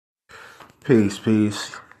Peace,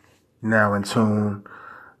 peace. Now in tune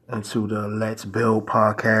into the Let's Build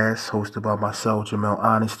podcast hosted by myself, Jamel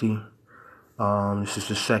Honesty. This is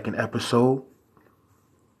the second episode.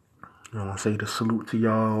 I want to say the salute to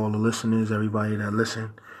y'all, all the listeners, everybody that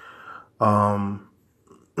listen. Um,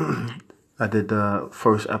 I did the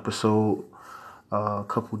first episode a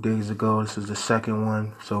couple days ago. This is the second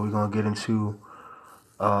one, so we're gonna get into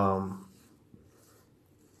some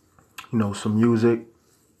music.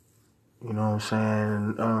 You know what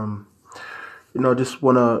I'm saying? Just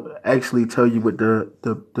want to actually tell you what the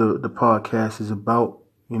podcast is about.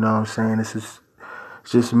 You know what I'm saying? This is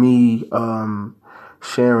just me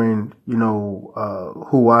sharing,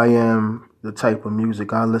 who I am, the type of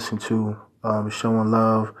music I listen to, showing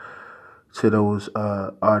love to those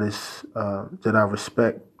artists that I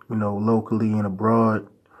respect, locally and abroad,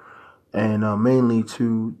 and mainly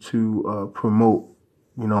to promote,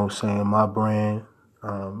 saying my brand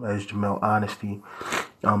as Jamel Honesty.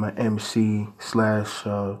 I'm an MC slash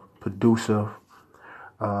producer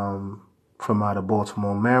from out of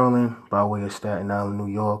Baltimore, Maryland, by way of Staten Island, New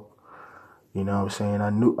York. You know what I'm saying? I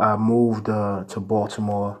moved to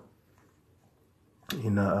Baltimore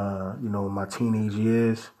in my teenage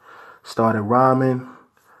years. Started rhyming,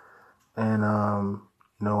 and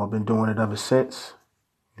I've been doing it ever since.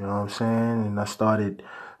 You know what I'm saying? And I started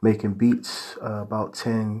making beats about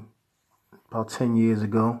 10 years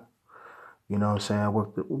ago. You know what I'm saying? I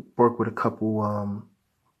worked with a couple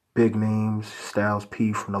big names, Styles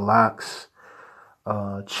P from the Locks,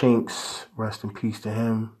 Chinks, rest in peace to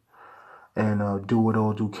him, and Do It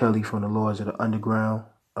All Do Kelly from the Lords of the Underground.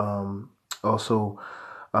 Also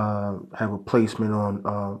have a placement on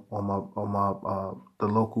my the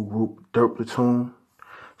local group Dirt Platoon.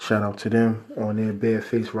 Shout out to them on their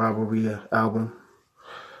Bareface Robbery album.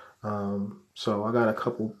 So I got a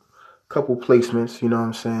couple placements. You know what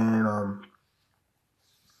I'm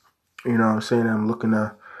saying? I'm looking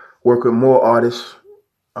to work with more artists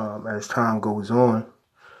as time goes on.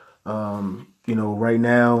 Right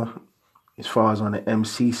now, as far as on the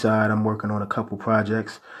MC side, I'm working on a couple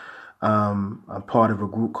projects. I'm part of a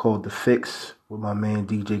group called The Fix with my man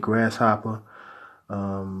DJ Grasshopper.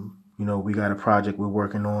 We got a project we're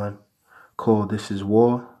working on called This Is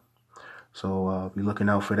War. So be looking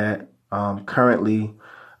out for that. Currently,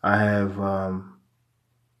 I have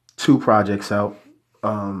two projects out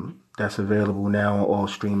that's available now on all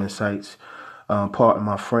streaming sites. Pardon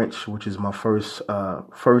My French, which is my first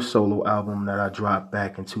solo album that I dropped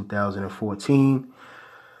back in 2014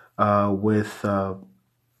 with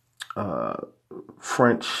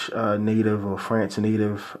French native or France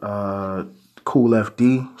native Cool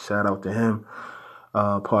FD. Shout out to him.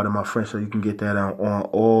 Pardon My French, so you can get that on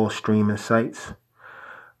all streaming sites.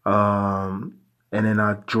 And then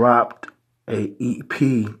I dropped a EP,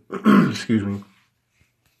 excuse me,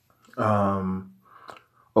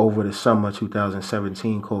 over the summer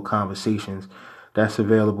 2017 called Conversations. That's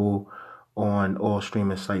available on all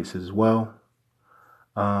streaming sites as well.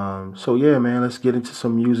 So yeah, man, let's get into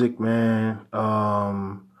some music, man.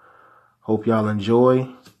 Hope y'all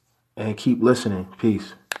enjoy and keep listening.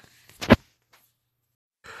 Peace.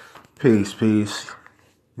 Peace, peace.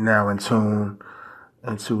 Now in tune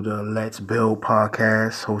into the Let's Build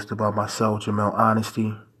podcast hosted by myself, Jamel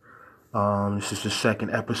Honesty. This is the second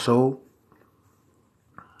episode.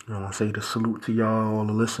 I want to say the salute to y'all, all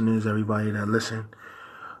the listeners, everybody that listen.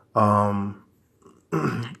 I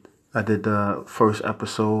did the first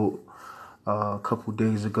episode a couple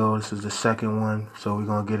days ago. This is the second one, so we're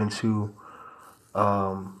gonna get into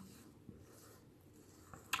some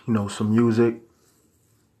music.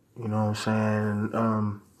 You know what I'm saying?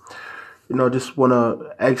 Just want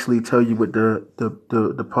to actually tell you what the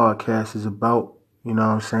podcast is about. You know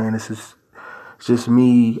what I'm saying? This is just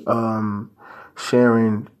me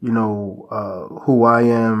sharing, who I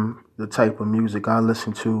am, the type of music I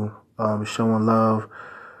listen to, showing love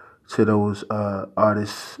to those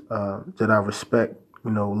artists that I respect,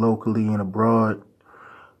 locally and abroad,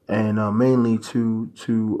 and mainly to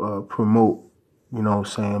promote,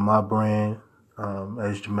 saying my brand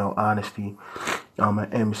as Jamel Honesty. I'm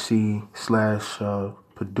an MC slash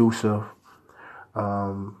producer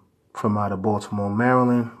from out of Baltimore,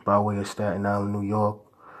 Maryland, by way of Staten Island, New York.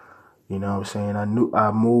 You know what I'm saying? I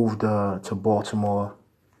moved to Baltimore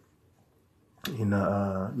in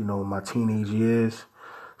my teenage years.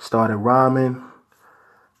 Started rhyming,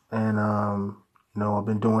 and I've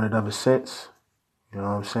been doing it ever since. You know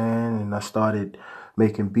what I'm saying? And I started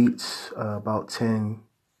making beats about 10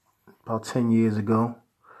 years ago.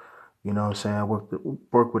 You know what I'm saying? I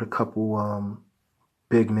worked with a couple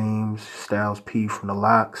big names, Styles P from the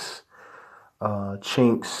Locks,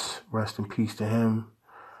 Chinks, rest in peace to him,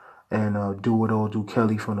 and Do It All Do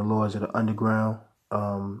Kelly from the Lords of the Underground.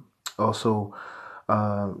 Also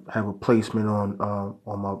have a placement on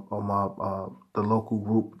my the local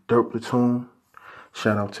group Dirt Platoon.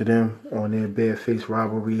 Shout out to them on their Bareface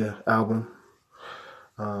Robbery album.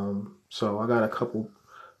 So I got a couple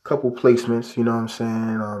placements, you know what I'm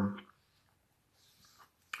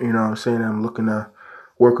saying? I'm looking to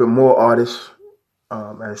work with more artists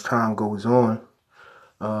as time goes on.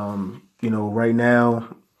 Right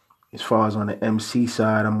now, as far as on the MC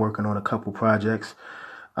side, I'm working on a couple projects.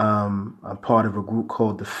 I'm part of a group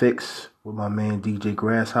called The Fix with my man DJ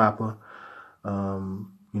Grasshopper.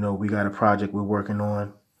 We got a project we're working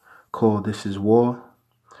on called This Is War.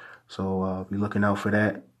 So be looking out for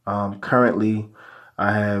that. Currently,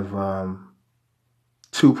 I have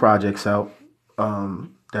 2 projects out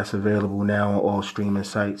that's available now on all streaming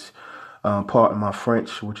sites. Pardon My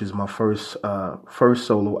French, which is my first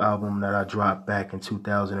solo album that I dropped back in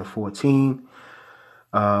 2014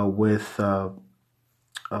 with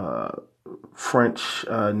French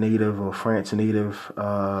native or France native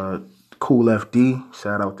Cool FD.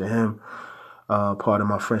 Shout out to him. Pardon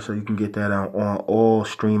My French, so you can get that on all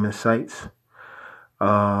streaming sites.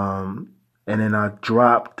 And then I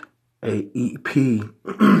dropped a EP,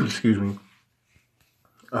 excuse me,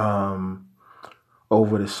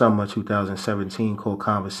 over the summer 2017 called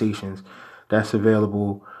Conversations. That's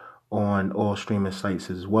available on all streaming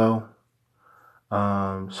sites as well.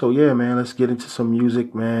 So yeah, man, let's get into some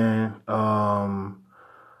music, man.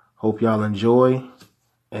 Hope y'all enjoy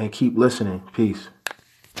and keep listening. Peace.